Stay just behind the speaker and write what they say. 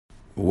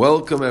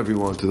Welcome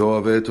everyone to the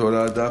Oavei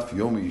Torah Daf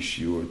Yomi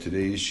Shiur.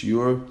 Today's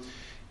Shiur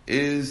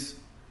is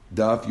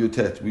Daf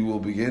Yutet. We will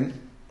begin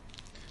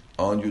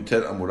on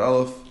Yutet Amud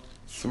Aleph,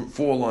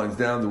 4 lines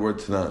down, the word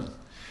Tanan.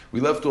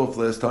 We left off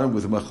last time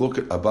with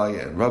Machloket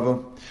Abaye and Rava.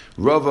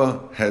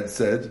 Rava had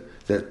said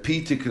that Pi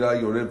Tikra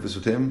Yorev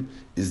V'Sotem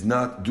is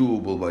not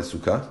doable by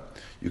Sukkah.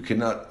 You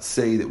cannot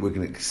say that we're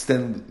going to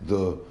extend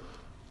the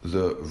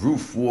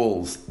roof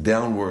walls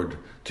downward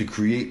to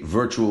create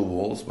virtual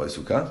walls by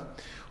Sukkah,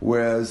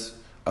 whereas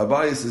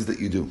Abaye says that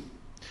you do.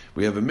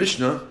 We have a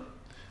Mishnah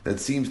that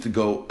seems to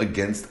go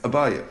against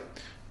Abaye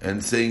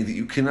and saying that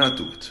you cannot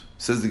do it.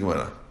 Says the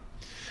Gemara.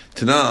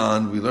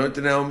 Tanan, we learned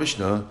in our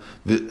Mishnah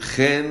that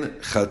Chen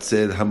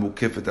Chatzed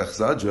Hamukefet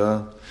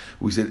Achsadra.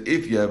 We said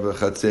if you have a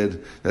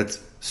Chatzed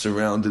that's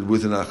surrounded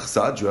with an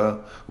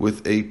Achsadra,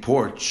 with a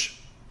porch.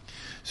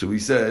 So we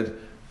said,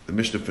 the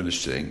Mishnah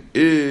finished saying,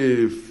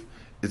 if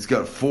it's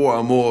got 4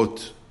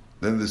 amot,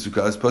 then the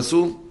Sukkah is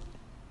Pasul.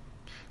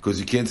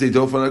 Because you can't say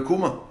Dofan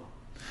Akuma.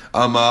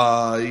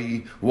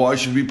 Amai, why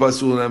should we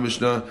pasul in our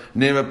Mishnah?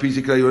 Name a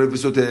pitikra yorev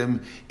v'sotem.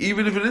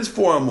 Even if it is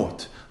 4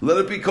 amot, let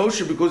it be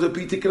kosher because of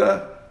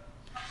pitikra.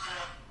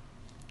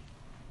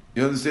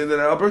 You understand that,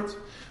 Albert?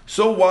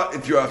 So what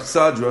if you're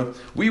achsadra?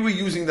 We were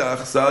using the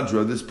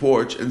achsadra, this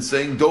porch, and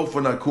saying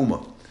dofan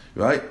akuma,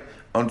 right?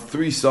 On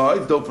 3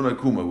 sides, dofan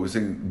akuma. We're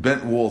saying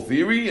bent wall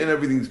theory, and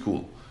everything's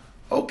cool.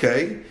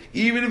 Okay,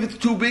 even if it's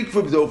too big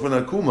for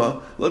dofan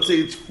akuma, let's say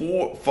it's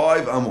 5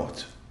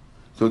 amot.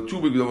 So too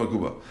big for dofan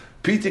akuma.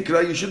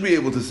 Pitikra, you should be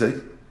able to say,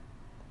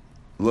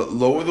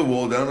 lower the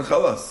wall down and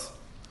chalas.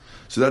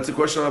 So that's a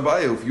question on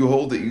Abaye. If you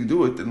hold that you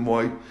do it, then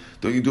why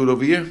don't you do it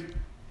over here?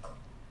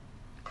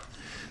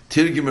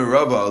 Tirgim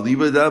Rava,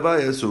 Aliba da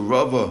Abaye. So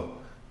Rava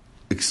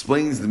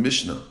explains the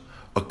Mishnah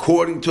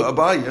according to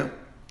Abaye.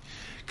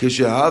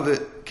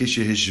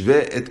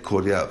 Keshehishve et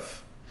koryav.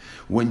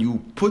 When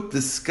you put the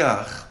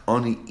skach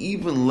on an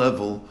even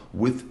level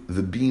with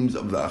the beams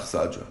of the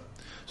achsadra.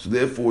 So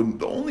therefore,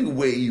 the only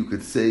way you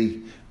could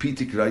say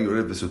Pitikra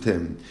Yorev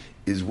V'Sotem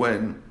is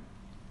when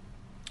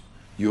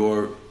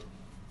your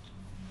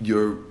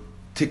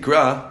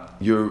tikra,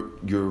 your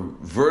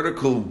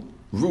vertical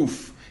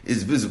roof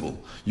is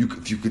visible.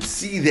 If you could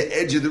see the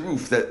edge of the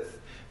roof,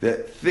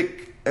 that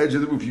thick edge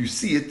of the roof, you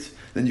see it,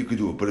 then you could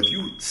do it. But if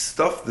you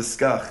stuff the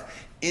skach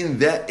in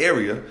that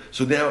area,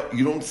 so now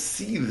you don't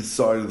see the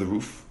side of the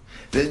roof,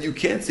 then you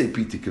can't say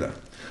Pitikra.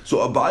 So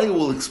Abaye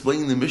will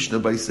explain the Mishnah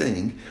by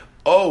saying,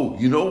 oh,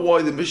 you know why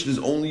the Mishnah is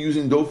only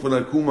using Dofan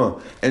Akuma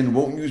and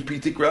won't use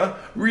Pitikra?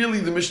 Really,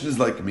 the Mishnah is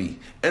like me.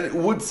 And it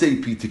would say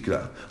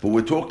Pitikra. But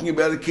we're talking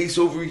about a case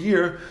over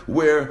here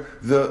where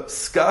the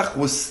skach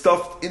was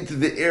stuffed into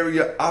the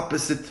area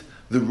opposite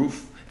the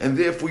roof, and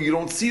therefore you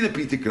don't see the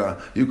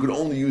Pitikra. You could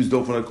only use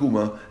Dofan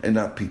Akuma and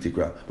not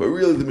Pitikra. But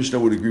really, the Mishnah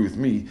would agree with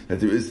me that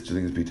there is such a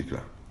thing as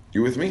Pitikra.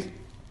 You with me?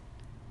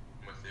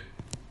 With you.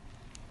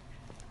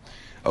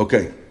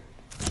 Okay.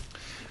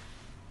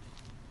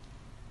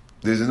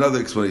 There's another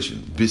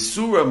explanation.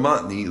 Bisura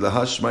matni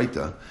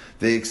lahashmaita.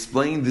 They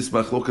explained this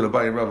machloket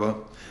Abaye and Rava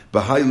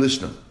b'hai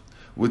lishna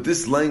with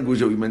this language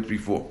that we mentioned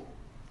before.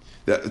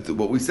 That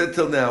what we said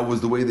till now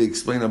was the way they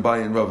explain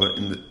Abaye and Rava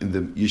in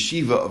the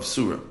yeshiva of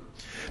Surah.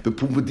 But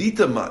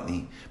Pumbedita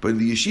matni, but in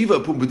the yeshiva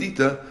of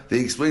Pumbedita they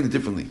explained it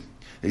differently.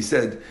 They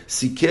said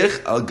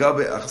sikech al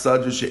gabe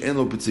achsadra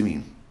she'en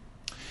petzimin.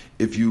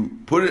 If you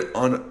put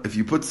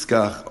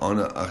skach on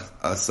a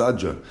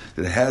achsadra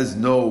that has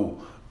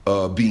no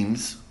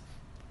beams.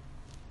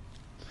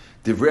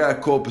 Divrei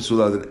Akol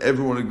Pesula, that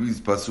everyone agrees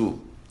is pasul,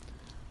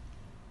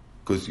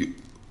 because the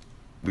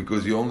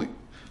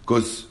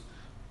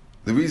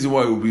reason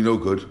why it would be no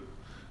good,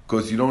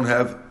 because you don't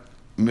have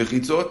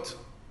mechitzot,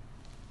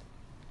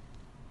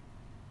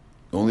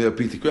 you only have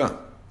pitikra.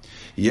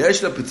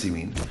 Yesh la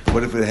petzimin,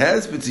 but if it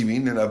has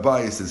petzimin, then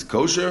Abaye says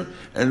kosher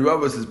and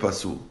Rava says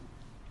pasul.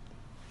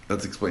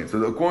 Let's explain.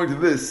 So according to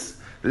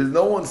this, there's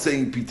no one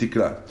saying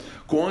pitikra.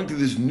 According to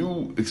this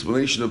new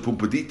explanation of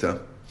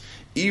Pumbedita,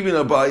 even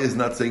Abaye is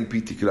not saying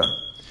Pitikra.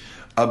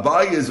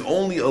 Abaye is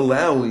only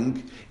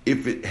allowing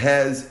if it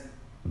has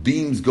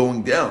beams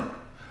going down.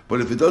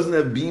 But if it doesn't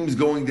have beams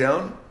going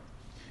down,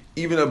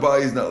 even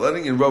Abaye is not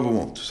letting, and Rava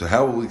won't. So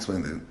how will we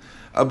explain that?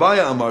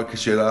 Abaye Amar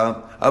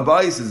Kashera.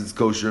 Abaye says it's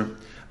kosher.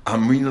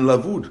 Amrina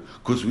Lavud.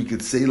 Because we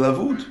could say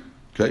Lavud.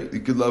 Okay?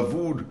 We could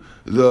Lavud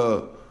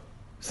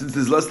since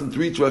there's less than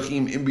 3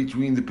 Tvachim in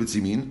between the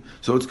Petzimin,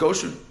 so it's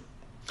kosher.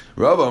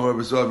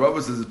 Rava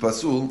says it's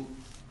Pasul.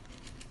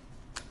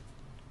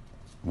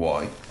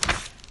 Why?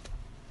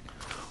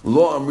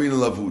 Lo amrina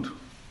lavud.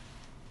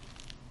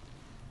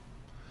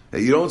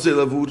 Hey, you don't say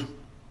lavud.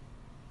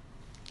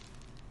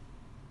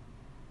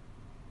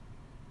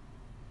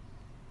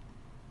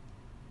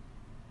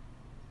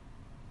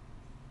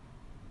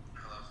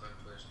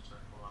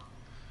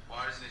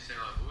 Why doesn't he say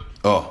lavud?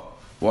 Oh,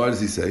 why does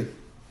he say?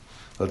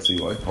 Let's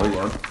see why. Hold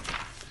on.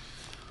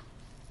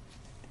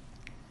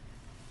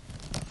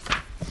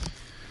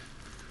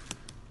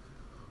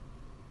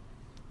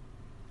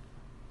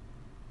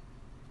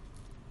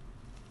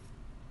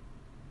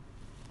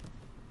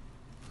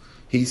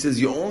 He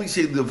says you only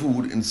say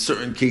lavud in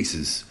certain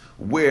cases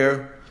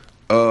where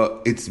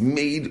it's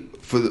made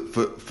for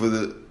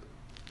the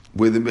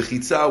where the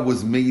mechitza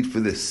was made for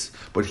this.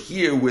 But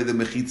here, where the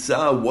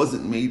mechitza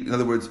wasn't made, in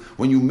other words,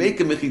 when you make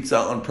a mechitza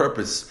on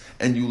purpose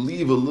and you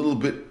leave a little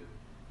bit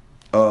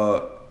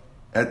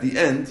at the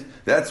end,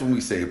 that's when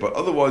we say it. But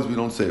otherwise, we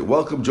don't say it.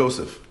 Welcome,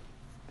 Joseph.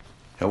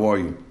 How are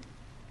you?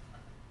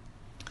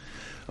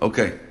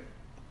 Okay.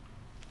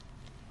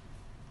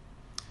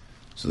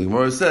 So the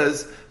Gemara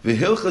says,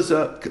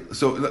 "V'hilchasa."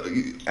 So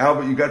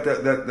Albert, you got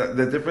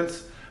that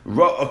difference?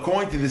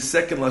 According to the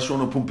second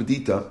Lashon of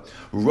Pumbedita,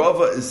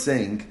 Rava is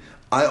saying,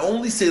 I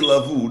only say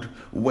lavud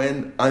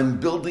when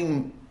I'm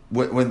building,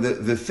 when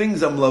the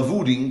things I'm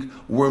lavuding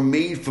were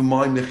made for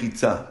my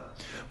mechitza.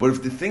 But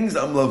if the things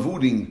I'm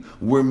lavuding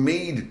were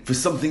made for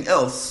something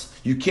else,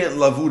 you can't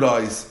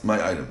lavudize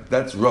my item.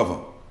 That's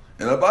Rava.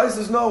 And Abai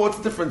says, no, what's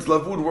the difference?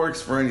 Lavud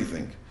works for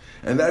anything.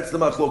 And that's the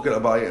machloket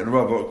Abai and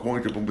Rava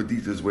according to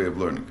Pumbedita's way of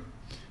learning.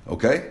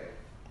 Okay?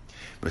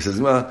 It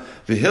says, we're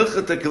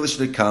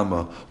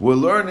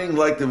learning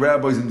like the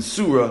rabbis in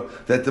Surah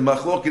that the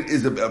machloket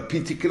is about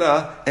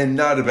pitikra and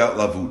not about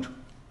lavud.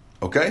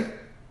 Okay?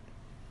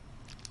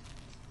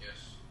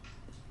 Yes.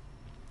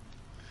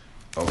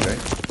 Okay.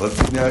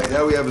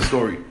 Now we have a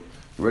story.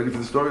 You ready for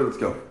the story? Let's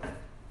go.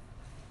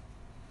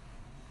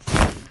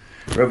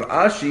 Rav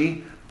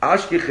Ashi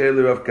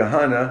Ashkiche Rav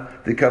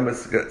Kahana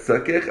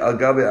Dekamasakech Al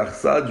Gabe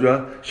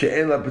Achsadra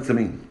She'en La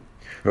Petzamin.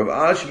 Rav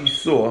Ashi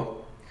saw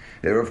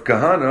that Rav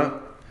Kahana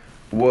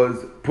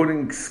was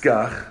putting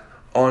skach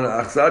on an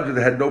achsadra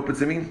that had no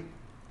petzamin.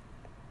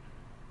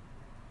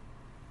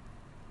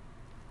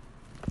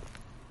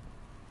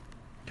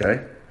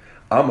 Okay?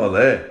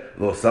 Amaleh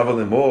lo sava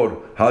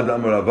lemor had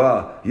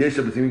amarava yesh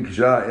petzamin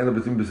kisha and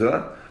petzamin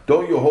b'sara.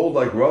 Don't you hold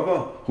like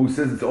Rava, who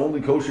says it's only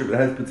kosher if it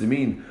has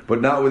petzamin, but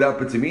not without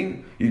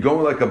petzamin? You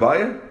going like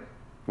Abaya?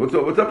 What's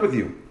up with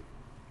you?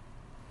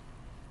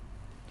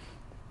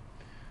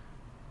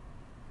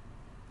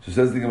 So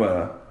says the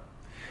Gemara.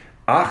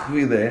 So Rav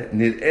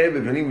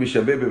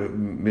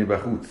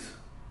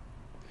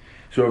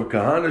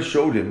Kahana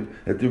showed him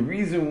that the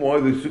reason why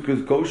the sukkah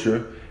is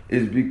kosher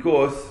is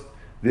because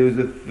there was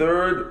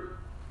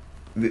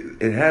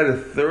it had a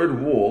third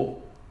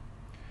wall,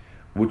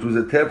 which was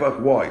a tefach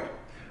wide,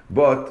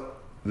 but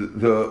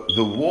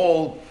the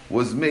wall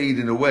was made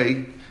in a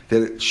way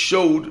that it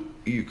showed,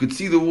 you could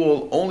see the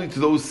wall only to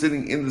those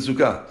sitting in the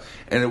sukkah,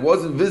 and it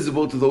wasn't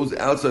visible to those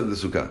outside the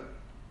sukkah.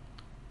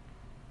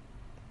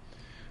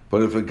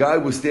 But if a guy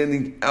was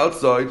standing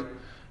outside,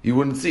 you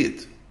wouldn't see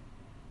it.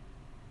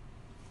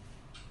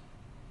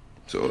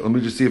 So let me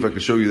just see if I can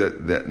show you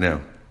that now.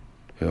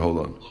 Here, hold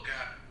on. Look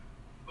at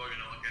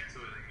 2,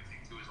 then you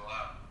think 2 is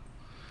allowed.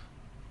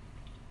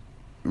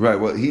 Right,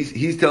 well,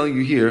 he's telling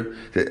you here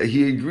that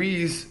he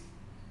agrees.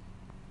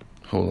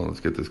 Hold on,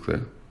 let's get this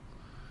clear.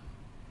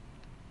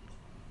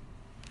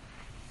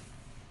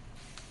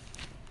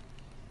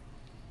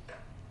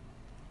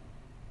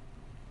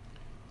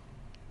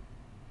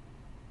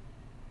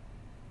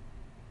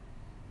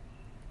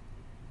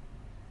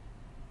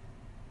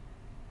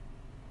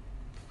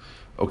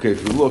 Okay,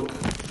 if you look,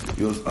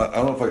 I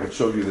don't know if I can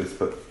show you this,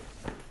 but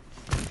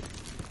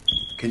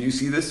can you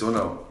see this or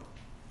no?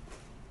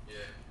 Yeah.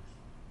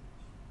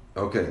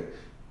 Okay.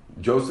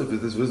 Joseph,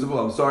 is this visible?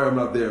 I'm sorry I'm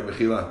not there,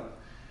 Mechila.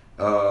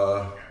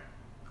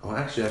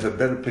 Actually, I have a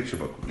better picture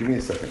book. Give me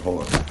a second,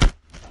 hold on.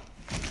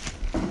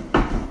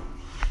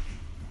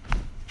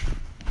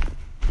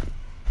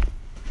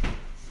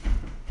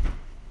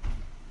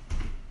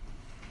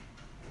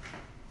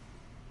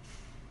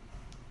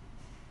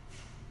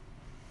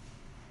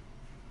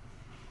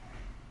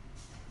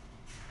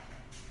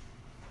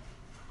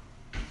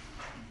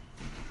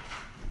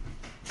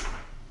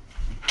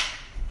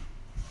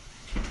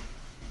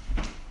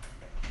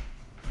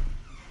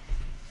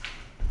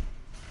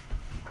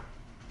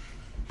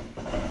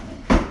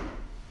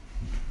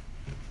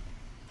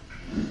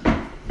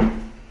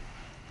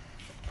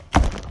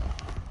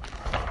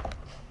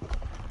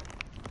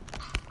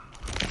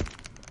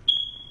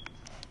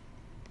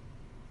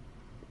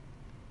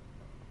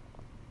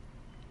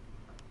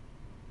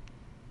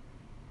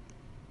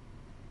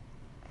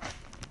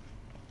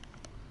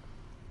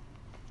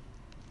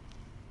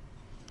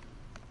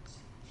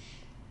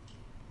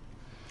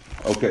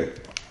 Okay,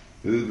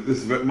 this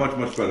is much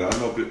better. I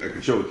don't know if I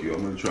can show it to you.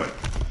 I'm going to try.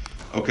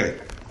 Okay.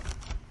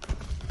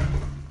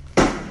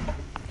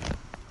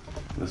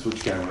 Let's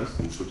switch cameras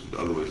and switch it the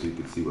other way so you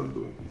can see what I'm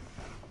doing.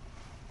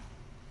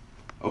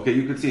 Okay,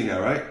 you can see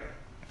now, right?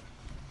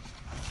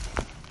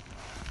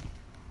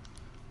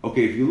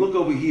 Okay, if you look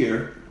over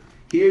here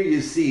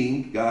you're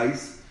seeing,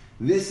 guys,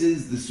 this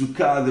is the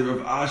sukkah that Rav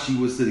Ashi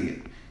was sitting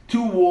in.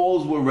 2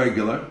 walls were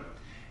regular,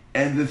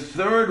 and the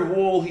third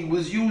wall he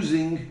was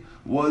using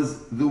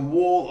was the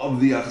wall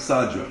of the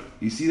Achsadra.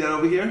 You see that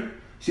over here?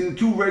 See the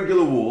 2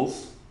 regular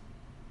walls?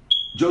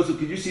 Joseph,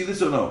 could you see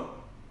this or no?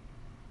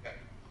 Yeah.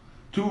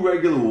 2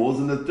 regular walls,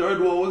 and the third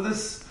wall was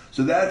this.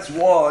 So that's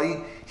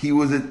why he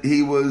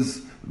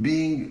was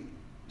being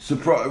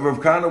Rav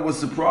Kahana was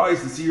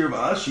surprised to see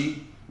Rav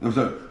Ashi. No,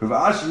 sorry,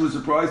 Rav Ashi was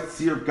surprised to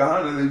see Rav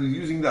Kahana that he was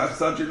using the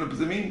Achsad She'en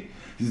Pazamim.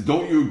 He says,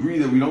 don't you agree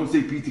that we don't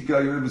say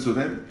Pitikra Yoreh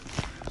B'Sodem?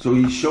 So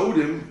he showed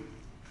him,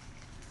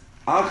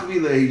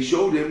 he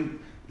showed him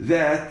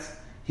that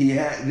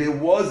there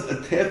was a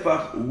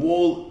tefach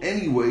wall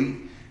anyway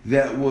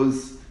that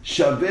was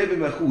shaveh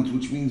b'mechutz,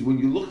 which means when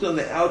you looked on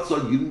the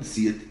outside you didn't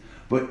see it,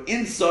 but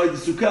inside the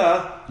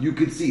sukkah you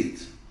could see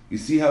it. You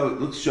see how it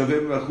looks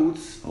shaveh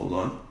b'mechutz? Hold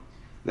on.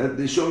 That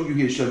they're showing you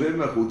here shaveh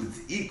b'mechutz.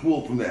 It's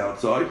equal from the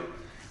outside,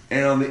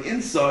 and on the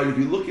inside, if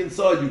you look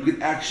inside, you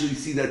could actually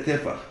see that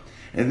tefach.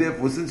 And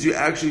therefore, since you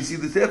actually see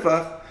the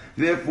tefach,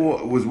 therefore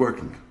it was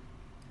working.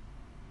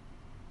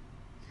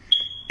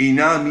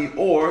 Inami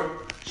or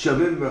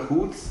shaveh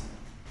b'mechutz,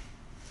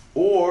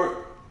 or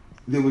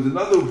there was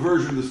another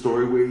version of the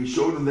story where he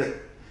showed him that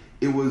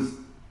it was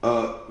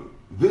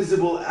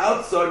visible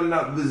outside and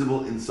not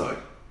visible inside.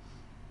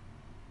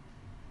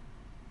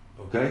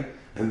 Okay?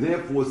 And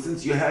therefore,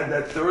 since you had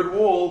that third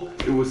wall,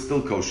 it was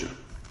still kosher.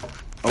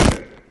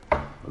 Okay.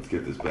 Let's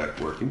get this back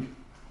working.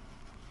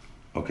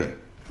 Okay.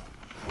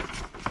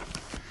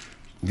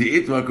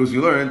 The itma, because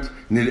you learned,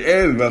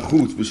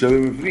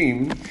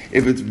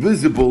 if it's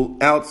visible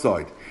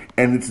outside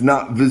and it's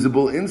not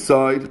visible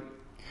inside,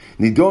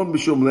 nidon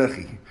b'shum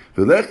lechi.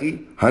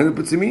 V'lechi, hainu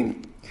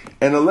b'tzimin.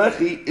 And a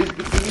lechi is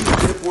b'tzimin,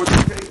 therefore it's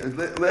okay. A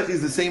lechi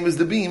is the same as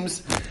the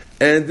beams,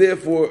 and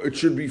therefore it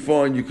should be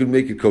fine, you can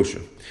make it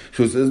kosher.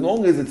 So as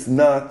long as it's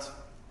not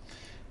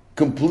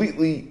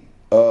completely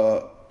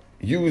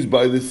used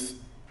by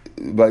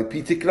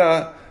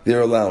pitikra,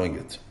 they're allowing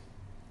it.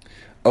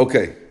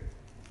 Okay.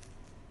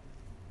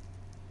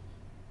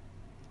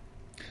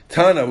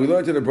 Tana, we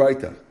learned in the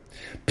Braita.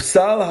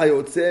 Psal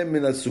hayotze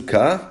min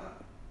ha-sukkah,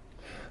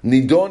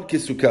 nidon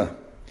ke-sukkah.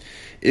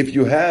 If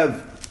you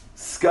have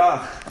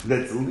skach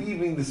that's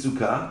leaving the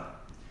sukkah,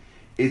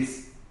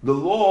 the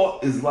law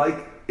is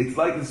like the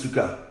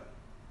sukkah,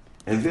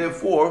 and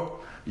therefore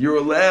you're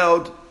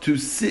allowed to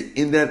sit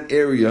in that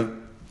area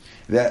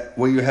that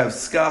where you have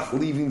skach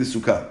leaving the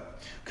sukkah.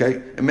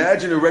 Okay,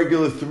 imagine a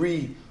regular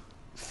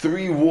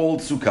three-walled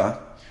sukkah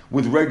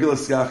with regular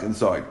skach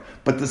inside,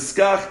 but the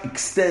skach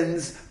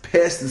extends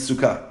past the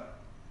sukkah.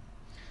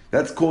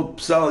 That's called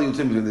psal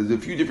hayotzeh. There's a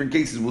few different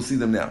cases. We'll see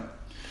them now.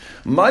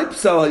 My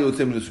psal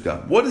hayotzeh min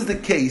sukkah. What is the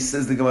case,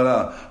 says the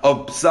Gemara,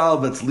 of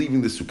psal that's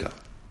leaving the sukkah?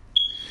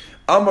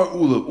 Amar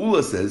Ula.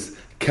 Ula says,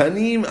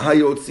 kanim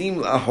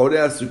hayotzim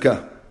la'achorei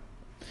sukkah.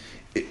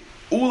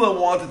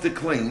 Ula wanted to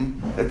claim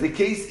that the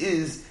case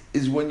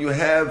is when you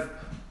have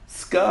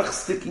skach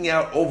sticking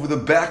out over the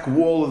back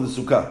wall of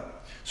the sukkah.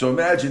 So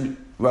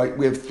imagine, right,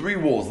 we have three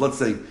walls. Let's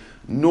say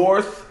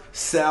north,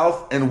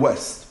 south, and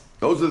west.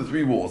 Those are the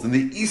three walls. And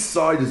the east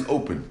side is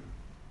open.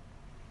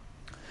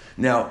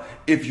 Now,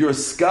 if your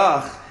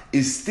skach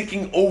is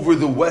sticking over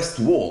the west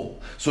wall,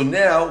 so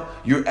now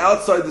you're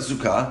outside the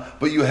sukkah,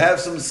 but you have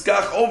some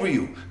skach over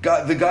you.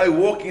 The guy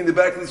walking in the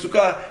back of the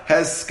sukkah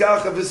has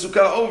skach of his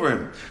sukkah over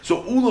him.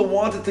 So Ula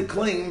wanted to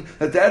claim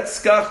that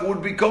skach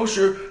would be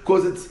kosher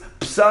because it's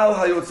psal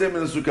hayotzeh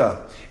min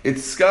sukkah.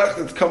 It's skach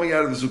that's coming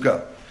out of the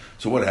sukkah.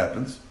 So what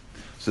happens?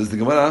 Says the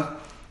Gemara,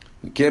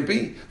 it can't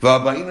be.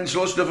 V'haba'in and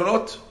shalosh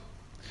devanot.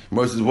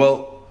 Gemara says,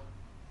 well,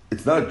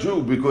 it's not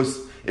true because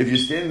if you're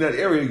standing in that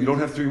area, you don't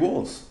have three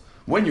walls.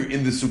 When you're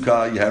in the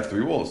sukkah, you have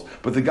three walls.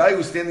 But the guy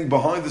who's standing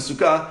behind the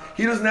sukkah,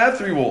 he doesn't have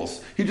three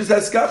walls. He just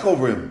has skach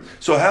over him.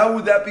 So how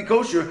would that be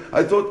kosher?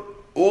 I thought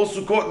all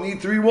sukkot need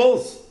three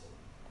walls.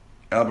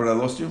 Albert, I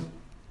lost you?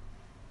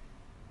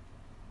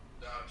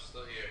 No, I'm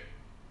still here.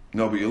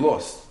 No, but you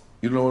lost.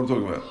 You don't know what I'm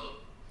talking about.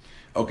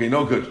 Okay,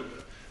 no good.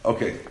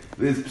 Okay,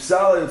 there's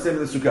psal and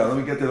the sukkah. Let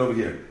me get that over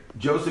here.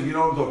 Joseph, you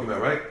know what I'm talking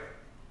about, right?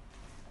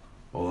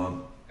 Hold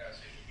on.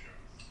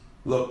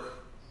 Look.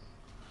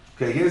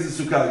 Okay, here's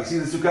the sukkah. You see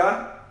the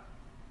sukkah?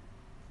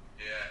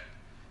 Yeah.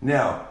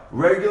 Now,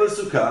 regular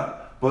sukkah,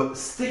 but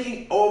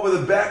sticking over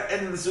the back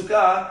end of the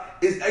sukkah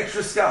is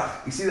extra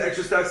skach. You see the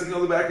extra skach sticking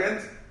over the back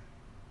end?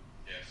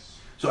 Yes.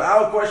 So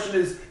our question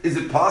is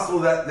it possible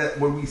that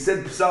when we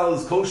said psal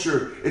is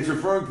kosher, it's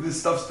referring to this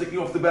stuff sticking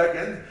off the back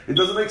end? It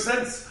doesn't make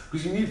sense,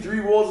 because you need three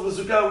walls of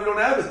a sukkah, we don't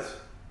have it.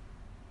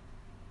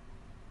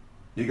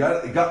 You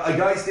got a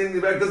guy standing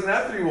in the back doesn't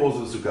have three walls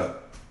of a sukkah.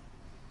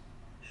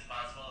 Is it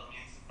possible it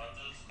means the front of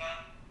the sukkah?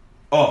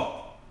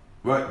 Oh,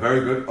 right,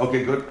 very good.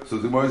 Okay, good. So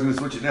the Gemara's going to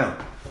switch it now.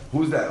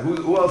 Who's that?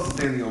 Who else is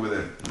standing over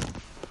there?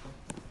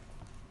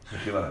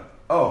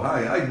 Oh,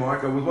 hi,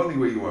 Mark. I was wondering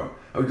where you were.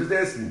 I was just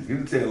asking. You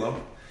didn't say hello.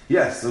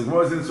 Yes, so the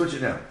Gemara's going to switch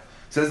it now.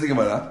 Says the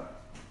Gemara.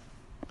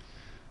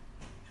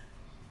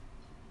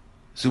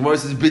 So the Gemara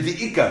says,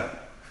 B'di'ika.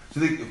 So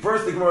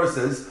first the Gemara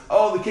says,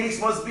 the case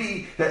must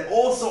be that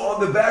also on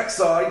the back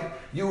side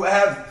you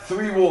have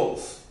three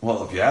walls.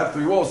 Well, if you have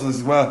three walls, so this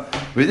is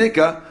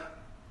B'di'ika,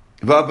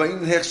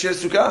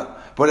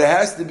 but it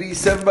has to be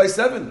 7 by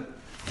 7.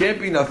 Can't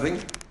be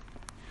nothing.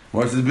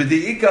 Gemara says,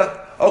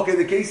 B'di'ika. Okay,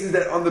 the case is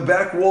that on the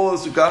back wall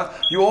of the sukkah,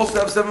 you also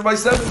have 7 by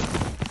 7.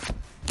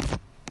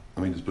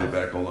 Let me just put it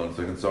back. Hold on a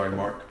second. Sorry,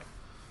 Mark.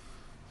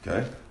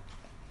 Okay.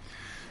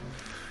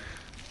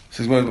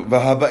 Says,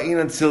 how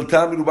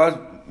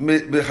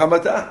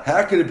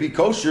could it be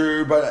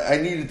kosher, but I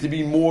need it to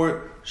be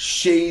more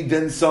shade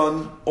than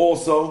sun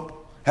also?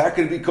 How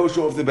could it be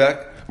kosher off the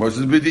back?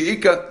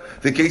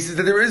 The case is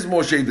that there is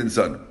more shade than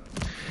sun.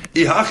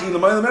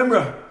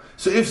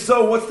 So if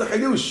so, what's the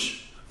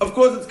chidush? Of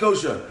course it's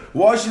kosher.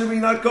 Why should it be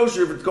not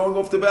kosher if it's going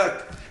off the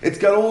back? It's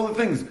got all the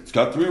things. It's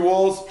got 3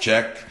 walls,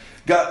 check.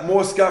 Got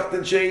more skach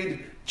than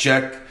shade,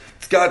 check.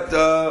 It's got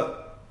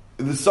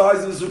the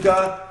size of the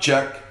sukkah,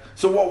 check.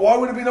 So why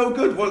would it be no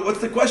good?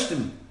 What's the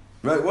question?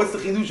 Right? What's the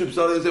chidush of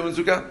Psal Yosef and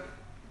Sukkah?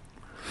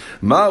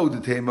 Ma'u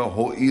detema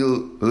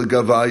ho'il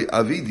l'gavai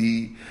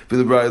avidi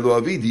v'l'brai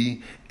lo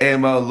avidi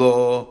ema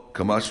lo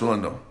kamash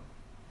lo.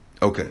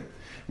 Okay.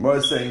 Gemara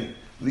is saying,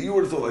 you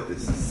would have thought like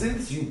this.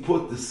 Since you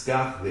put the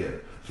skach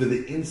there for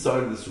the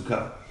inside of the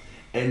sukkah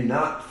and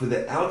not for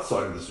the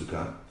outside of the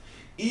sukkah,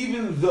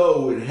 even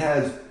though it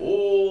has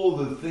all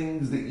the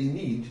things that you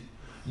need,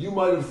 you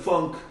might have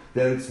thunk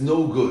that it's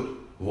no good.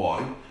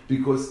 Why?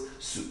 Because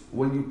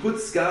when you put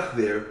skach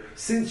there,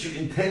 since your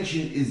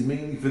intention is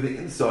mainly for the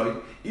inside,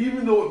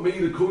 even though it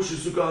made a kosher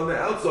sukkah on the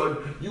outside,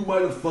 you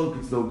might have thunk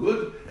it's no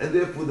good, and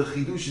therefore the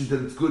chidush is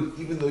that it's good,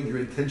 even though your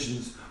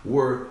intentions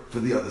were for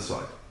the other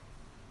side.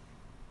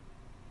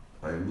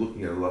 I am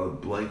looking at a lot of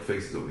blank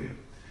faces over here.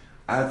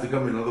 I have to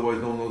come in,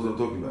 otherwise no one knows what I'm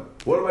talking about.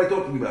 What am I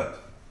talking about?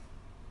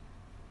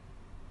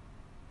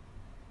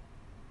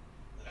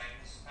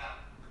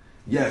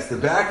 Yes, the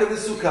back of the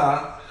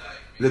sukkah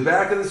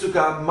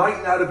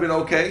might not have been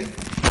okay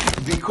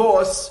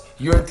because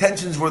your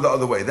intentions were the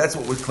other way. That's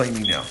what we're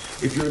claiming now.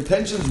 If your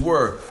intentions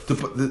were to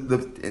put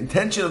the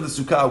intention of the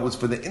sukkah was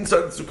for the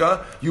inside of the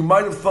sukkah, you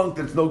might have thunk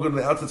that it's no good on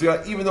the outside of the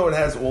sukkah, even though it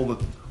has all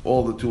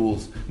the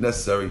tools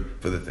necessary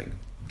for the thing.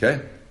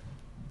 Okay?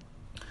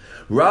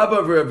 Rabba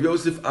and Rav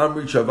Yosef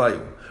Amri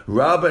Chavayu.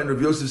 Rabba and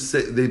Rav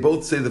Yosef they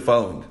both say the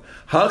following: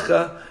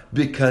 Hacha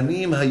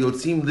bikanim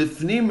hayotzim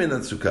lifnim min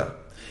sukkah.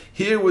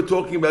 Here we're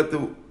talking about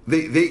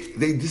they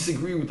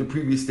disagree with the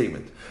previous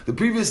statement. The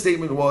previous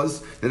statement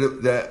was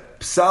that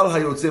Psal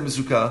hayotzim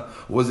sukkah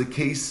was a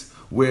case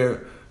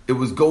where it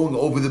was going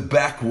over the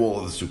back wall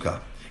of the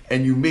sukkah,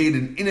 and you made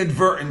an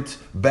inadvertent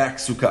back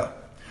sukkah.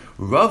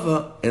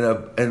 Rava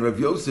and Rav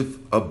Yosef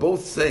are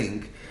both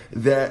saying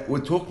that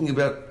we're talking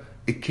about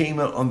it came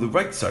out on the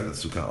right side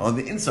of the sukkah, on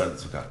the inside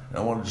of the sukkah. And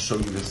I wanted to show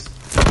you this.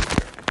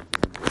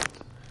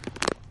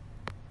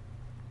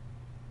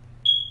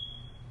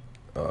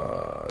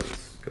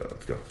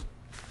 Let's go.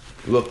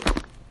 Look.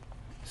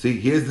 See,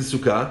 here's the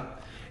sukkah.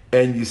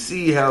 And you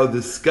see how the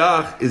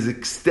skach is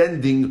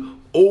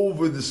extending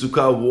over the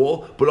sukkah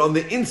wall, but on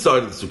the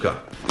inside of the sukkah.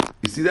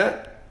 You see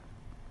that?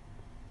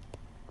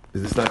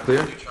 Is this not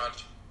clear?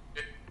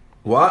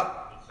 What?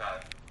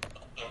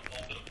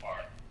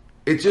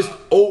 It's just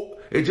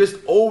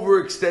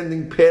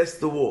overextending past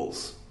the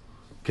walls.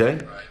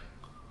 Okay? Right.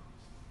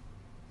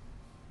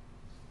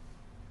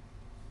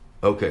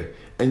 Okay.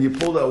 And you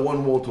pull that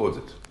one wall towards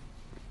it.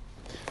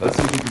 Let's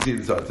see if you can see it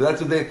inside. So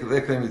that's what they're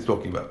claiming it's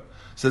talking about.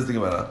 Says the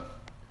Gemara.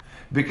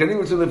 And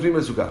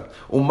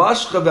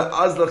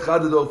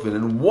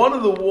one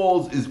of the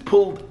walls is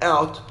pulled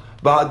out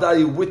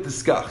with the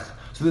skach.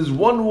 So there's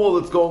one wall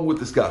that's going with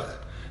the skach.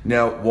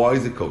 Now, why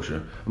is it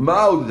kosher?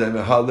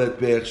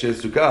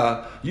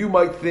 You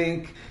might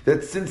think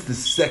that since the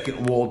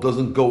second wall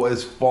doesn't go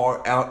as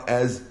far out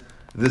as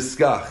the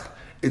skach,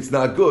 it's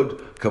not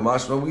good.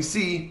 Kamashma, we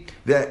see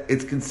that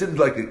it's considered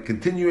like a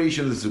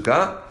continuation of the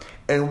sukkah,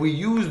 and we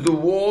use the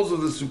walls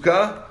of the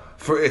sukkah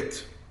for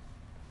it.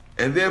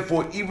 And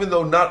therefore, even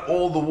though not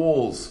all the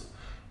walls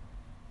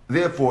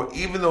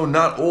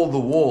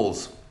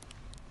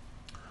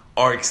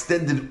are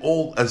extended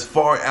all as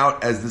far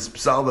out as this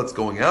psal that's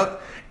going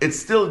out, it's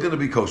still going to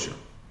be kosher.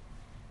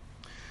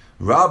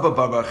 Rabba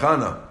Bar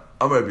Chana,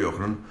 Amar Rabbi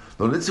Yochanan,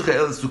 lo nitzucha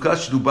el sukkah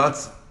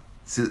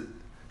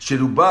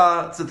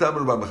sheruba tzatam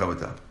ruba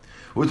b'chavata.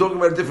 We're talking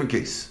about a different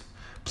case.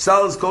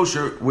 Psal is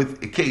kosher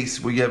with a case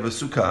where you have a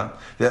sukkah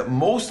that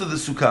most of the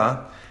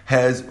sukkah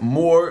has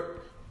more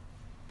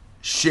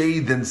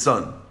shade than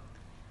sun,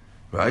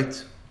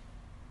 right?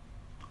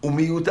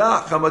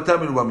 Umiyuta chamata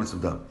meruba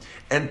mitzvah,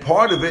 and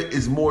part of it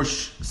is more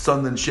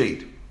sun than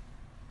shade.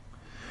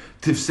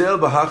 Tifsel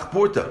b'hach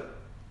porta.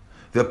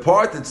 The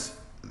part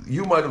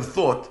you might have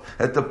thought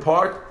that the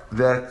part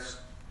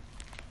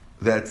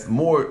that's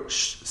more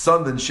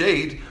sun than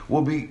shade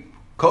will be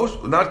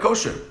not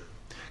kosher.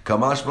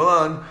 Kamash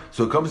malan.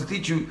 So it comes to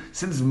teach you,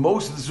 since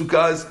most of the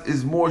sukkah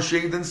is more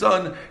shade than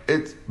sun,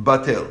 it's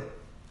batel.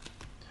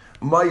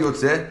 Ma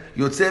yotze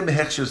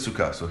mehechsher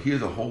sukkah. So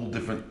here's a whole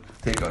different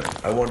take on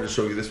it. I wanted to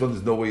show you this one.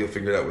 There's no way you'll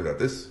figure it out without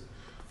this.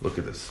 Look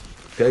at this.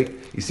 Okay,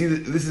 you see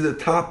this is a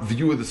top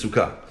view of the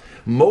sukkah.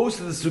 Most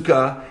of the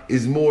sukkah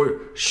is more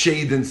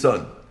shade than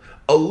sun.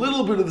 A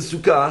little bit of the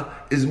sukkah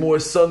is more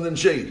sun than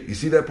shade. You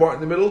see that part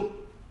in the middle?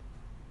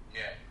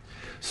 Yeah.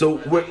 So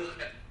what?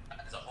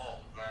 As a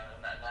whole, not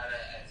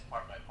as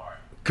part by part.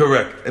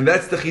 Correct, and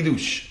that's the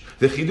chidush.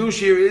 The chidush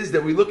here is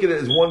that we look at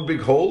it as one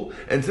big hole,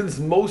 and since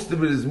most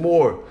of it is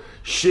more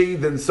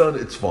shade than sun,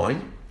 it's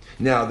fine.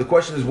 Now, the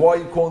question is, why are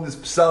you calling this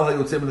Psal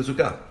HaYotzeh Min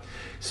HaSukkah?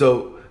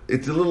 So,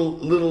 it's a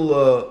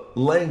little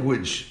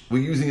language.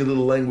 We're using a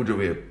little language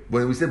over here.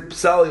 When we said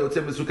Psal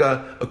HaYotzeh Min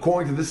HaSukkah,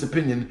 according to this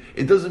opinion,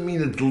 it doesn't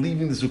mean it's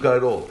leaving the Sukkah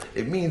at all.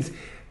 It means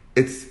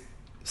it's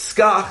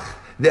skach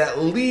that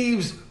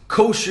leaves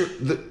kosher,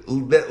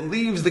 that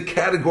leaves the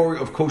category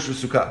of kosher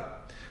Sukkah.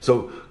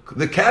 So,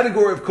 the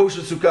category of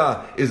kosher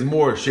Sukkah is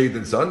more shade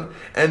than sun,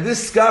 and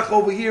this skach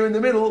over here in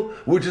the middle,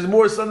 which is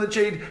more sun than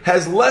shade,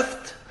 has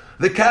left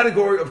the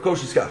category of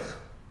kosher skach.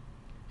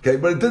 Okay,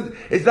 but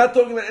it's not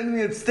talking about anything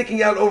that's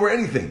sticking out over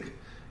anything.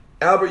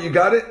 Albert, you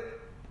got it?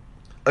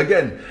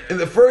 Again, in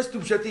the first two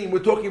pshatim, we're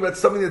talking about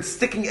something that's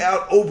sticking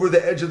out over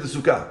the edge of the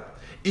sukkah,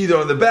 either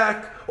on the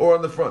back or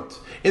on the front.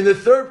 In the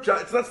third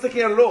pshat, it's not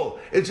sticking out at all.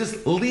 It's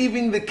just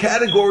leaving the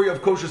category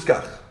of kosher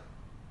skach.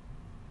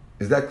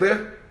 Is that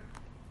clear?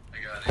 I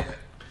got it.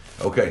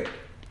 Okay.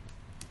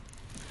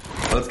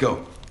 Let's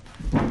go.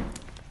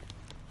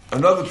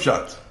 Another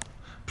pshat.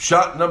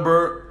 Pshat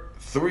number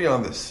 3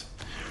 on this.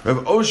 Rav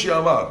Oshi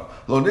Amar,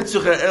 Lo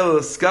nitzucha el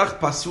skach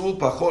pasul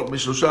pachot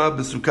mishlosha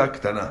besukah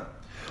ktana.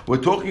 We're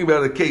talking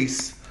about a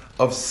case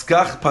of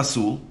skach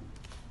pasul,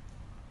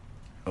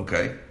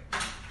 okay,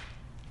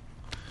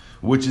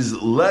 which is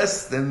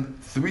less than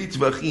 3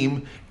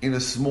 tvachim in a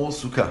small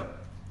sukkah.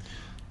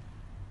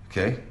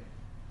 Okay?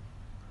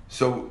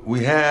 So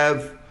we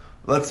have,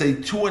 let's say,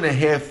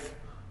 2.5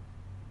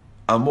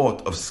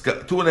 amot of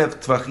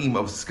 2.5 tvachim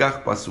of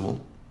skach pasul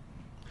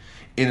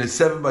in a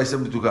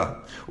 7x7 sukkah.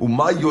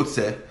 Uma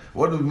yotzeh.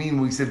 What do we mean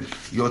when we said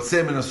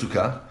yotzeh min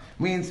sukkah?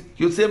 Means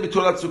yotzeh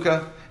mitolat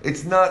sukkah.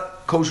 It's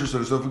not kosher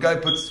sukkah. So if a guy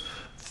puts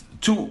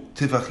 2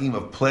 tefachim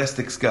of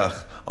plastic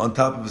skach on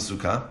top of a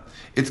sukkah,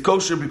 it's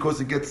kosher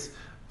because it gets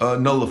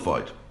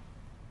nullified.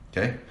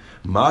 Okay.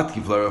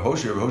 Matkif la Rav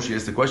Hoshi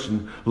asked the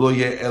question: Lo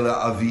yeh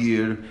ela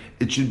avir.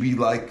 It should be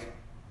like.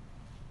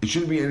 It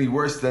shouldn't be any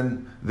worse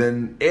than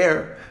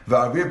air. Is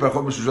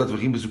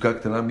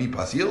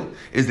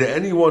there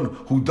anyone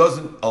who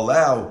doesn't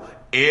allow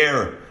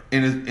air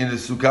in a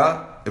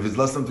sukkah if it's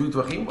less than 3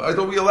 tvachim? I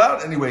thought we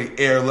allowed anyway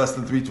air less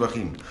than 3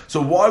 tvachim.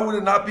 So why would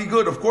it not be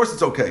good? Of course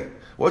it's okay.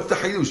 What's the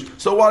hayush?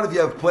 So what if you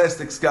have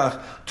plastic skach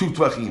 2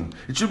 tvachim?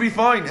 It should be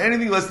fine.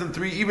 Anything less than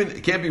 3, even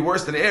it can't be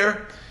worse than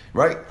air,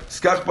 right?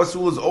 Skach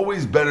pasul is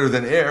always better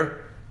than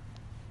air.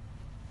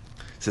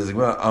 Says the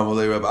Gemara,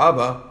 Amalei Rab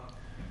Abba.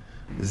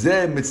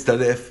 זה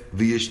מצטרף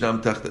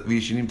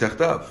וישנים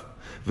תחתיו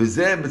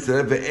וזה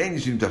מצטרף ואין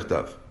ישנים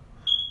תחתיו,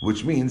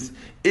 which means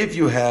if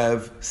you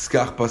have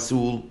skach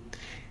pasul,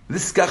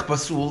 this skach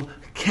pasul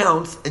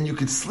counts and you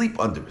can sleep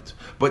under it,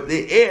 but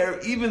the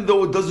air, even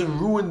though it doesn't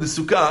ruin the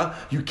sukkah,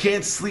 you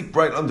can't sleep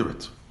right under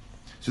it.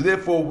 So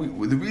therefore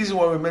the reason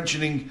why we're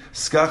mentioning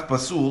skach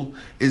pasul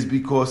is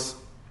because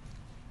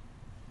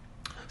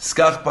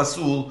skach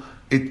pasul,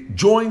 it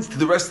joins to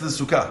the rest of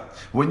the sukkah.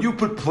 When you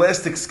put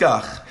plastic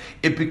skach,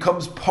 it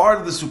becomes part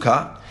of the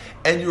sukkah,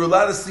 and you're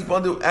allowed to sleep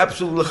under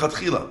absolute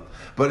lechatchila.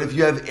 But if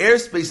you have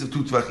airspace of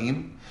 2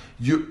 tvachim,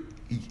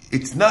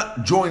 it's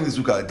not joining the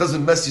sukkah. It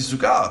doesn't mess your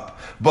sukkah up,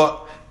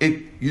 but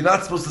you're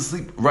not supposed to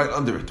sleep right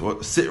under it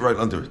or sit right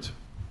under it.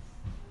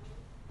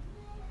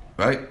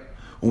 Right?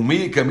 Is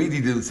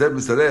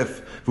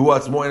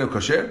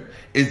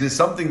there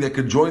something that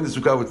could join the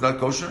sukkah that's not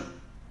kosher?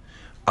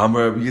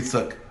 Amar Rabbi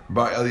Yitzchak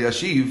bar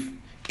Eliashiv.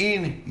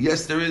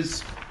 Yes, there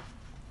is.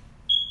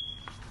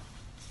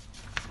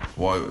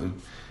 Why?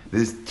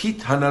 There's Tit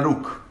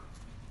Hanaruk.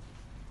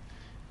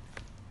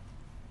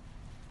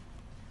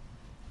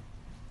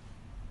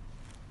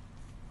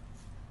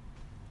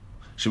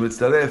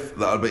 Shemitzaref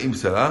la-40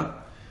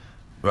 sara,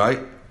 right?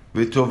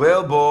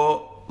 V'tovel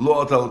bo lo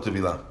alta lo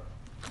tevila.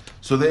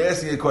 So they're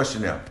asking a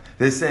question now.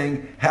 They're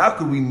saying, how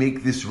could we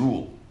make this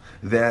rule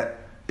that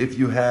if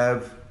you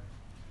have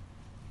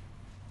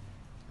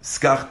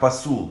skach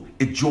pasul,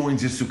 it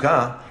joins your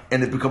sukkah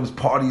and it becomes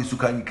part of your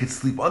sukkah and you can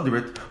sleep under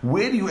it?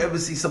 Where do you ever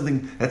see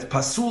something that's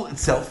pasul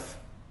itself,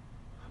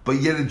 but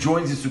yet it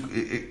joins your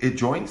sukkah? It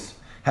joins?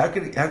 How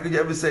could you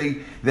ever say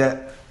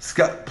that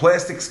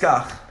plastic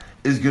skach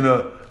is going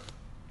to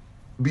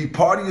be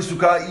part of your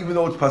sukkah even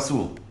though it's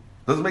pasul?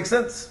 Doesn't make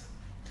sense.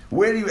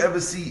 Where do you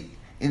ever see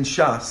in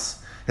Shas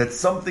that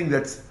something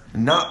that's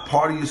not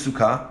part of your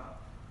sukkah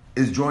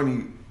is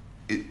joining,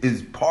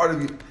 is part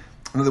of you?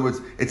 In other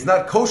words, it's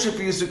not kosher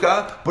for your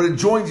sukkah, but it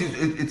joins you.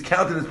 It's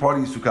counted as part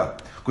of your sukkah.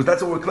 Because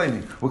that's what we're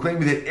claiming. We're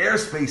claiming that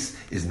airspace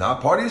is not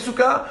part of your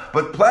sukkah,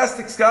 but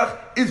plastic skach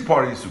is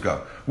part of your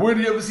sukkah. Where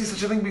do you ever see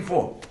such a thing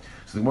before?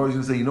 So the Gemara is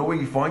going to say, you know where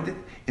you find it?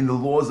 In the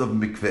laws of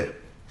mikveh.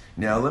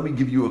 Now, let me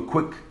give you a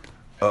quick...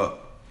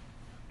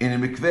 in a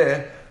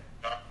mikveh...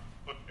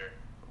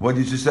 What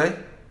did you say?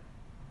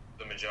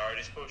 The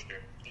majority is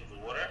kosher. The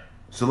water?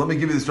 So let me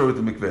give you the story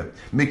with the mikveh.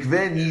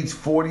 Mikveh needs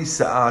 40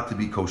 sa'ah to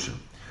be kosher.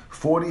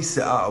 40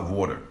 sa'ah of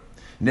water.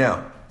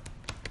 Now,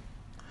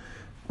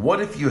 what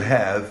if you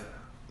have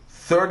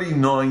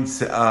 39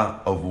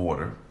 sa'ah of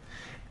water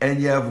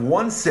and you have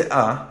 1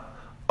 sa'ah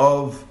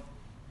of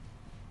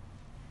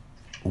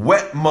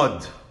wet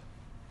mud?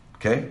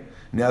 Okay?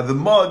 Now the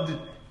mud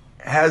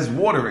has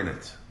water in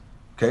it.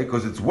 Okay,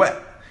 because it's wet.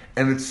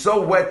 And it's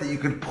so wet that you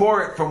can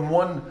pour it from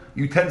one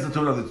utensil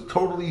to another. It's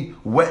totally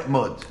wet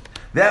mud.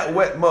 That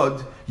wet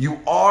mud, you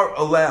are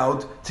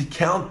allowed to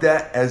count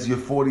that as your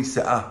 40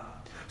 se'ah.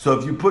 So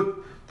if you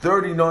put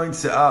 39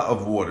 se'ah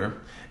of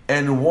water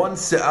and 1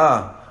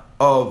 se'ah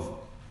of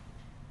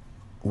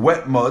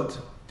wet mud,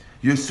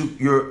 your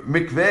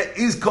mikveh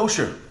is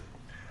kosher.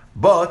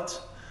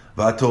 But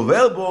if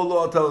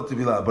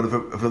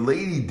a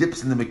lady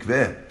dips in the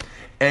mikveh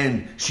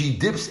and she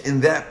dips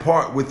in that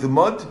part with the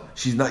mud,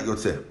 she's not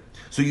yotzeh.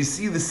 So you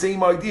see the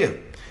same idea,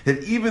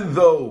 that even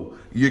though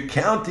you're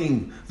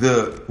counting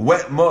the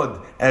wet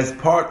mud as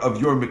part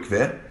of your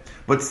mikveh,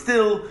 but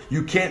still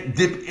you can't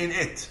dip in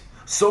it.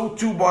 So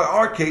too by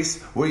our case,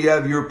 where you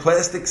have your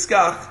plastic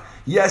skach,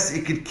 yes,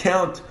 it could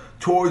count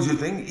towards your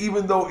thing,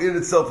 even though it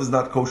itself is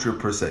not kosher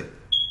per se.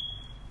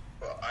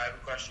 Well, I have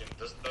a question.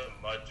 Does the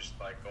mud just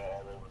go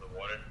all over the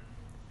water?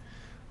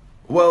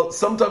 Well,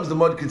 sometimes the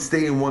mud could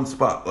stay in one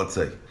spot, let's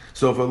say.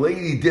 So if a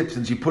lady dips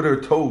and she put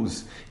her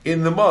toes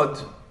in the mud,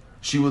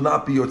 she will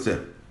not be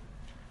yotzeh.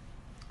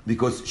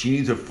 Because she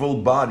needs her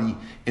full body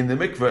in the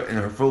mikveh, and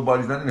her full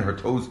body is not in her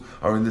toes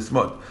are in this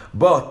mud.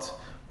 But,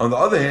 on the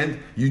other hand,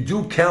 you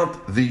do count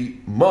the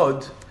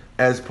mud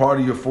as part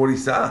of your 40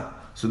 sa'ah.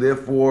 So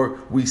therefore,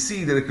 we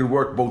see that it can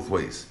work both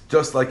ways.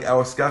 Just like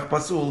our skach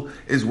pasul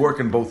is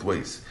working both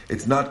ways.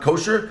 It's not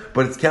kosher,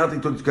 but it's counting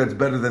towards it's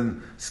better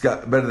than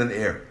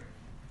air.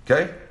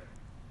 Okay?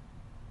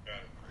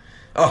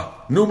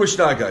 New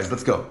Mishnah, guys.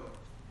 Let's go.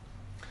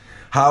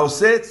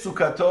 Haoset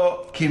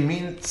sukato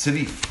kimin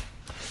tzrif.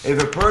 If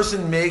a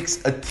person makes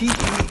a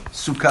tipi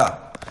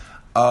sukkah,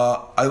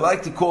 I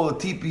like to call it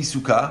tipi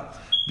sukkah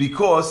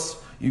because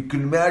you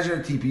can imagine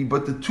a tipi,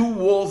 but the two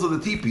walls of the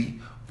tipi,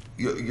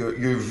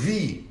 your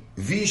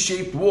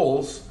V-shaped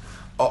walls,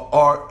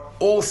 are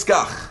all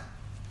skach.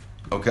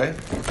 Okay?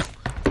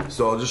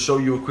 So I'll just show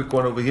you a quick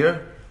one over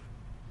here.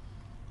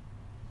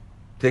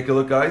 Take a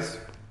look, guys.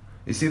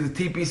 You see the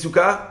tipi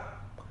sukkah?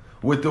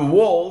 With the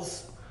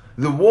walls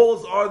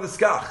are the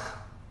skach.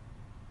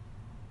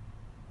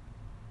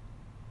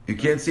 You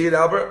can't see it,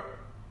 Albert?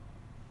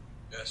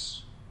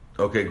 Yes.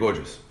 Okay,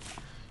 gorgeous.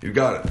 You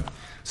got it.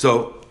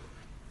 So,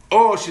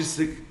 or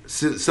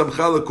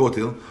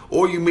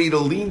you made a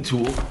lean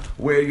tool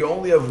where you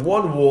only have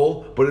one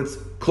wall, but it's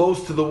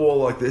close to the wall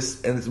like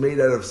this, and it's made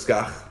out of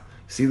skach.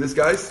 See this,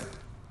 guys?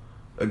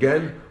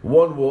 Again,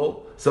 one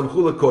wall,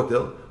 samchula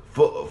kotel,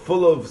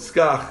 full of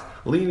skach,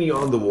 leaning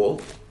on the wall.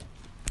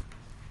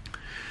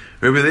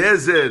 Rabbi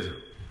Eliezer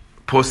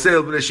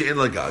posel b'nei she'en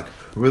lagag.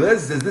 Rabbi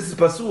Eliezer says this is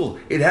pasul.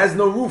 It has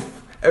no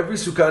roof. Every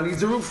sukkah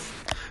needs a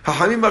roof.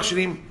 Hachamim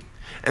machshirim,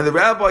 and the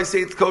rabbis say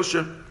it's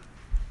kosher.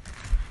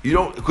 You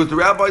don't, because the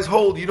rabbis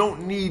hold you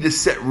don't need a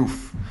set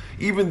roof.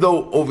 Even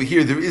though over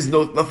here there is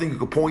nothing you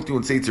could point to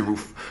and say it's a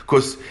roof,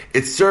 because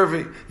it's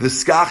serving, the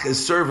skach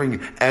is serving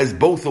as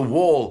both a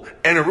wall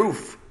and a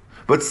roof.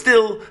 But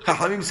still,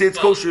 Hachamim say it's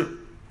kosher.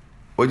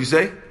 What do you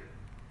say?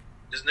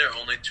 Isn't there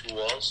only 2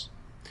 walls?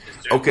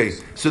 Okay,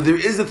 so there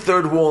is a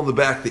third wall in the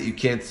back that you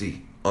can't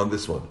see on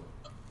this one.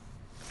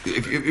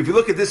 If you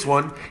look at this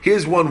one,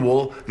 here's one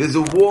wall. There's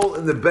a wall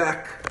in the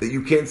back that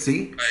you can't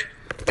see, Right.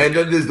 and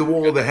then there's the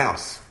wall of the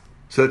house.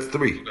 So that's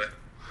 3. Okay.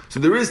 So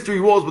there is 3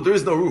 walls, but there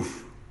is no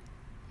roof.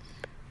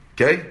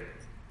 Okay?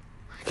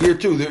 Here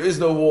too, there is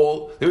no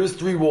wall. There is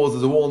 3 walls.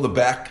 There's a wall in the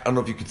back. I don't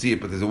know if you can see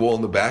it, but there's a wall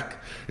in the back.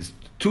 It's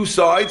 2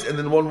 sides and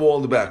then 1 wall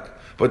in the back.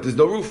 But there's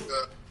no roof.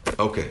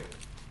 Okay.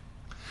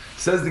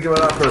 Says the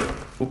Gemara for...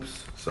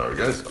 Oops. Sorry,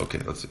 guys. Okay,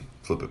 let's see.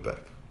 Flip it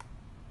back.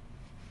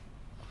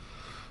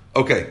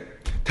 Okay.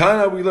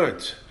 Tana, we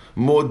learned.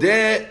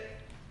 Modeh...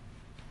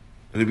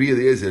 Rabbi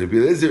Eliezer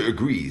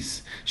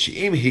agrees.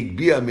 She'im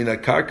higbia min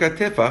karka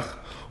tefach,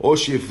 or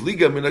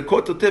she'ifliga min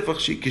kotel tefach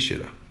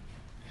she'kishira.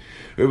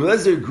 Rabbi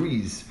Eliezer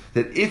agrees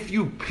that if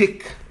you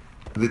pick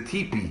the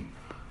tipi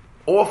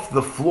off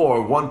the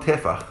floor 1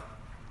 tefach,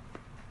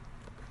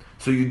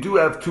 so you do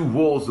have 2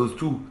 walls, those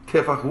 2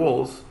 tefach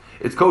walls,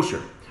 it's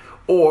kosher.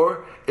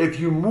 Or if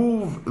you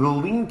move the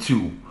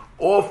lean-to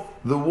off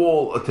the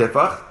wall a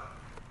tefach,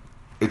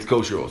 it's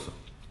kosher also.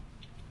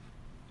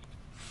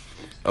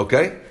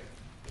 Okay?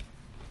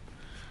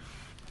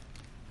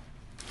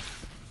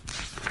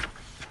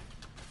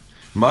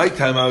 My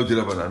time out to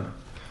Rabbanan.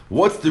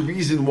 What's the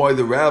reason why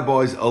the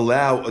rabbis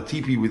allow a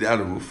tipi without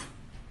a roof?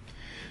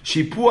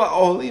 Shipua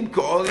olim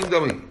ka'olim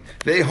dami.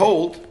 They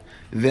hold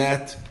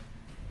that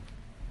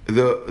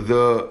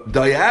the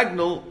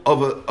diagonal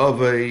of an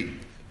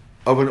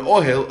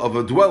ohel, of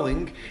a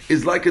dwelling,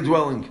 is like a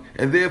dwelling,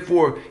 and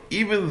therefore,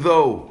 even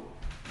though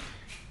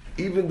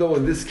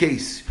in this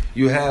case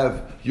you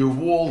have your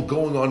wall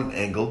going on an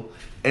angle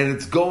and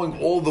it's going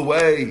all the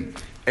way,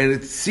 and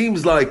it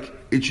seems like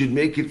it should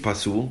make it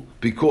pasul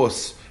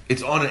because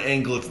it's on an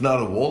angle, it's not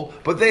a wall,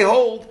 but they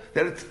hold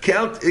that it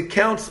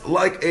counts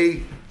like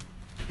a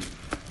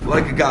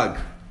gag,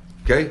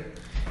 okay?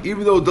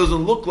 Even though it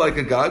doesn't look like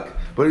a gag,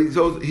 but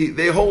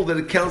they hold that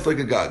it counts like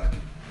a gag,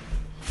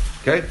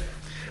 okay?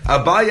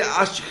 Abaya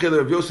ashchel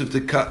Rav Yosef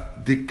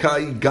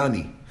dekai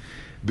gani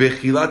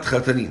bechilat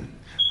chatanim.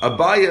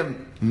 Abaya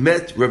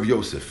met Rav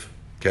Yosef,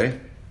 okay?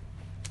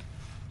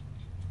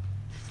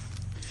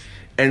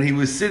 And he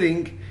was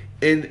sitting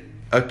in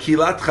a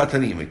kilat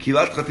chatanim. A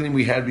kilat chatanim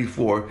we had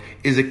before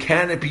is a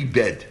canopy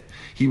bed.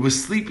 He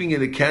was sleeping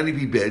in a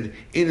canopy bed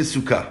in a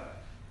sukkah.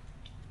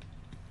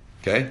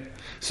 Okay?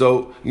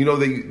 So, they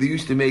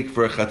used to make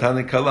for a chatan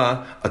and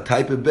kala a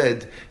type of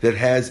bed that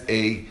has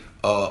a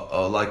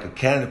like a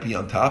canopy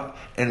on top,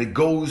 and it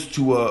goes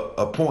to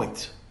a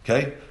point.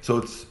 Okay? So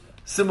it's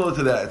similar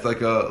to that. It's like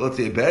let's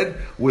say a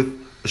bed with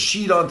a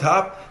sheet on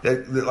top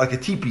that like a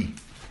teepee.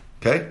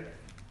 Okay?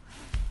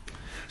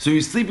 So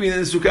he's sleeping in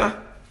the sukkah,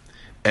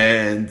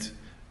 and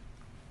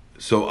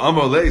so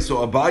Amalei,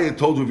 so Abaya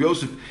told Rav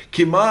Yosef,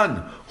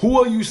 Kiman,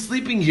 who are you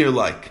sleeping here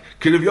like?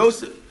 Rav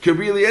Yosef,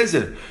 Rabbi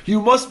Eliezer,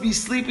 you must be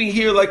sleeping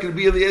here like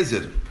Rabbi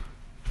Eliezer.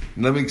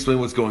 Let me explain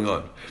what's going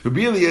on.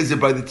 Rabbi Eliezer,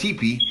 by the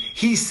teepee,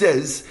 he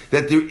says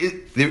that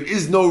there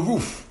is no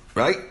roof,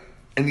 right?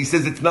 And he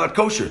says it's not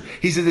kosher.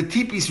 He says the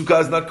teepee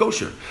sukkah is not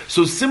kosher.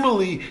 So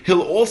similarly,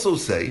 he'll also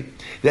say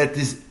that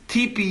this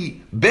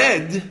teepee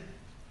bed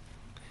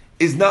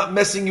is not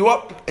messing you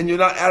up and you're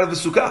not out of the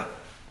sukkah.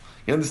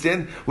 You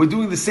understand? We're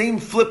doing the same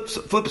flip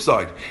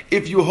side.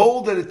 If you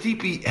hold that a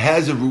teepee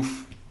has a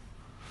roof,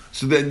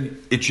 so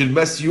then it should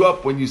mess you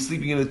up when you're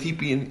sleeping in a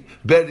teepee in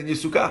bed in your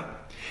sukkah.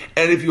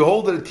 And if you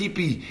hold that a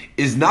teepee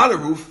is not a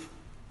roof,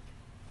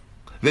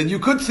 then you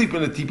could sleep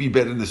in a teepee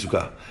bed in the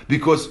sukkah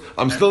because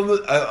I'm still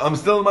in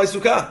my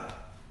sukkah.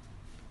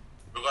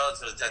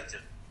 Regardless of the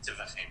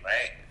tivachim,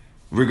 right?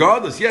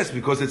 Regardless, yes,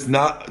 because doesn't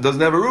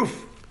have a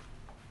roof.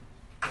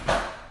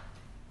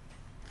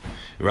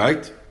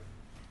 Right?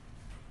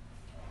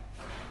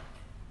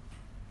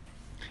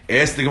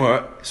 Asked the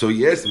Gemara, so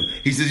he asked him,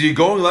 he says, you're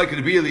going like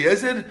Rabbi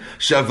Eliezer?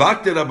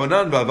 Shavakte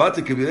Rabbanan v'avate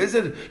Rabbi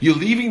Eliezer? You're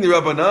leaving the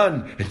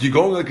Rabbanan and you're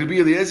going like Rabbi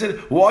Eliezer?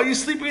 Why are you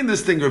sleeping in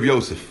this thing, Rav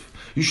Yosef?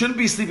 You shouldn't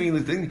be sleeping in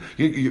the thing.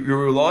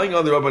 You're relying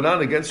on the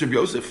Rabbanan against Rav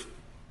Yosef.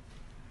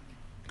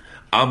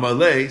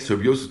 Amalei, so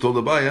Rav Yosef told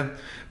Abaya,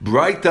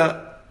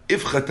 Braita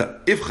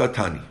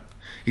ifchatani.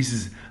 He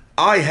says,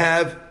 I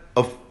have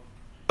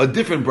a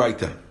different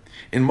Braita.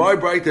 In my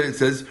Braita it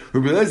says,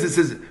 Rabbi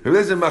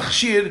Eliezer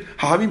machshir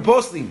ha'amim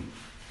poslim.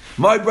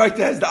 My Braita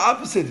has the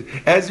opposite.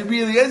 As Rabbi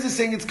Eliezer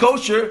saying it's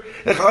kosher,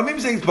 and Chachamim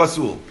saying it's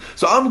pasul.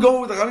 So I'm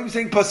going with the Chachamim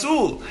saying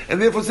pasul,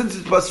 and therefore since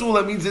it's pasul,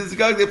 that means it's a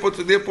guy.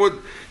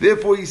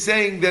 Therefore he's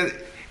saying that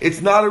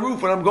it's not a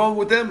roof, and I'm going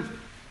with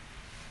them.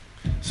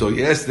 So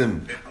he asked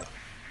him.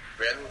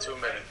 We had 2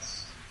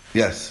 minutes.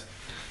 Yes.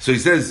 So he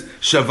says,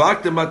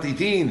 Shavakta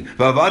matitin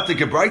v'avate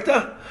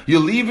kebraita. You're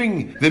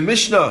leaving the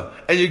Mishnah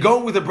and you're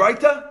going with the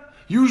Braita.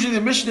 Usually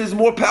the Mishnah is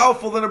more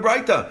powerful than a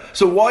Braita.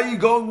 So why are you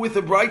going with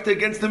the Braita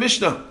against the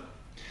Mishnah?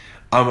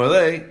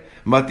 Amalei,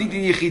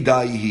 matitin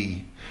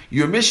yechidaihi.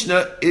 Your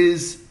Mishnah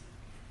is,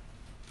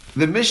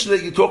 the Mishnah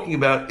that you're talking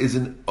about is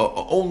an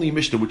only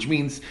Mishnah, which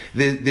means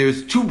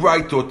there's 2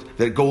 Braitot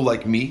that go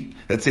like me,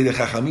 that say the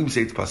Chachamim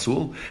say it's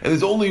pasul, and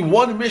there's only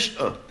one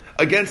Mishnah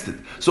against it.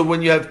 So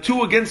when you have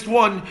 2 against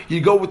 1, you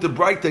go with the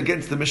Braita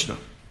against the Mishnah.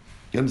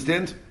 You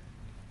understand?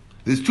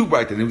 There's 2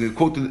 Braita, and we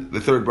quote the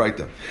 3rd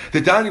Braita.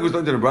 The Tani goes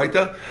down to the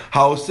Braita,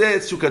 Haoseh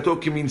sukato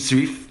kimin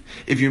srif,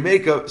 if you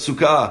make a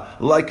sukkah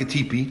like a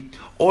teepee,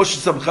 or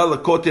shesamcha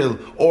lakotel,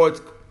 or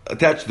it's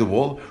attached to the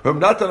wall, Rav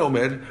Natan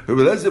Omer, Rav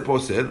Eliezer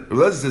poser, Rav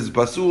Eliezer says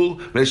pasul,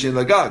 me'eshen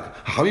lagag.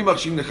 Chachamim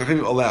machshim, the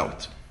Chachamim allow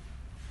it.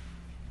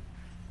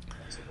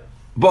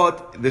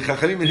 But the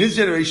Chachamim in his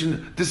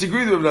generation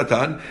disagree with Rav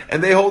Natan,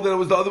 and they hold that it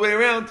was the other way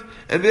around,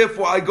 and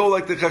therefore I go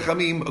like the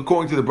Chachamim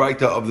according to the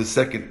Braita of the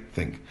second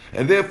thing.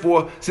 And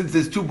therefore, since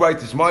there's 2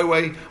 Braitas my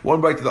way,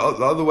 1 Braita the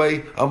other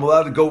way, I'm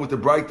allowed to go with the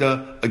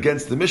Braita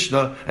against the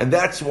Mishnah, and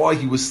that's why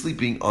he was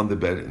sleeping on the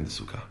bed in the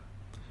Sukkah.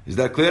 Is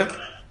that clear?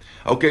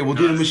 Okay, we'll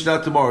do the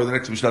Mishnah tomorrow, the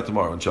next Mishnah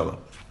tomorrow, inshallah.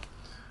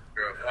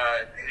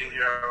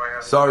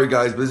 Sorry, Sorry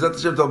guys,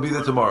 but I'll be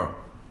there tomorrow.